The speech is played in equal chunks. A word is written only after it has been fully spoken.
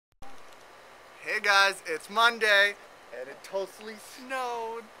Hey guys, it's Monday, and it totally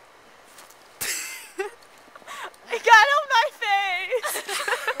snowed. It got on my face!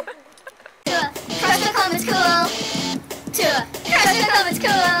 Crush the comments cool. Crush the comments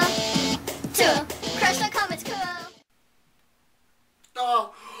cool. Crush the comments cool.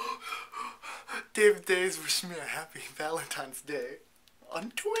 Oh, David Days wished me a happy Valentine's Day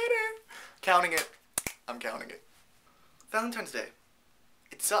on Twitter. Counting it. I'm counting it. Valentine's Day.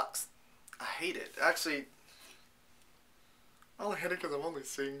 It sucks. I hate it. Actually, I only hate it because I'm only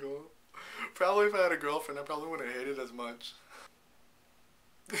single. Probably if I had a girlfriend, I probably wouldn't hate it as much.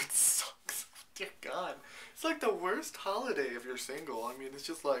 It sucks. Dear God. It's like the worst holiday if you're single. I mean, it's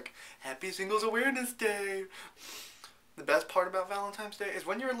just like, Happy Singles Awareness Day. The best part about Valentine's Day is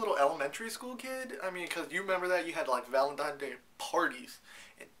when you're a little elementary school kid. I mean, because you remember that you had like Valentine's Day parties.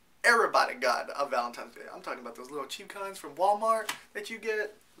 And everybody got a Valentine's Day. I'm talking about those little cheap kinds from Walmart that you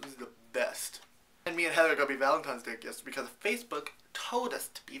get. It was the best. And me and Heather are going to be Valentine's Day gifts because Facebook told us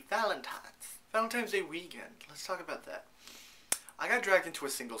to be Valentines. Valentine's Day weekend. Let's talk about that. I got dragged into a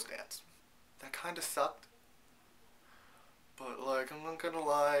singles dance. That kind of sucked. But, like, I'm not going to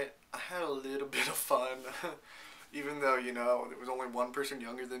lie, I had a little bit of fun. Even though, you know, there was only one person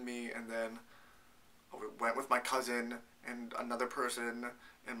younger than me, and then I went with my cousin and another person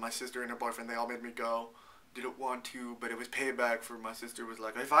and my sister and her boyfriend. They all made me go. Didn't want to, but it was payback for my sister was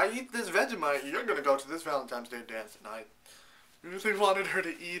like, if I eat this Vegemite, you're going to go to this Valentine's Day dance. And I really wanted her to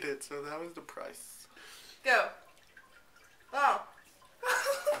eat it, so that was the price. Go. Wow.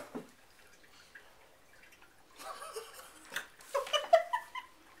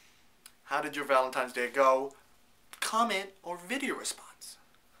 How did your Valentine's Day go? Comment or video response.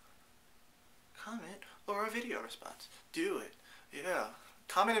 Comment or a video response. Do it. Yeah.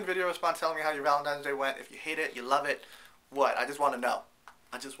 Comment and video response telling me how your Valentine's Day went. If you hate it, you love it. What? I just want to know.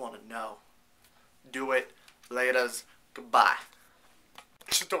 I just want to know. Do it. Laters. Goodbye.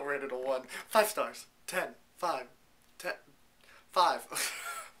 Just don't rate it a 1. 5 stars. 10. 5. 10. 5.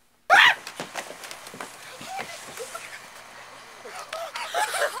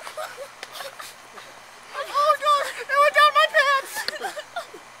 Oh God! It went down my pants!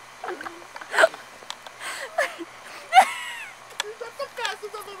 That's the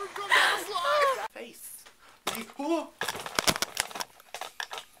fastest I've ever gone down a slide! Face. Oh.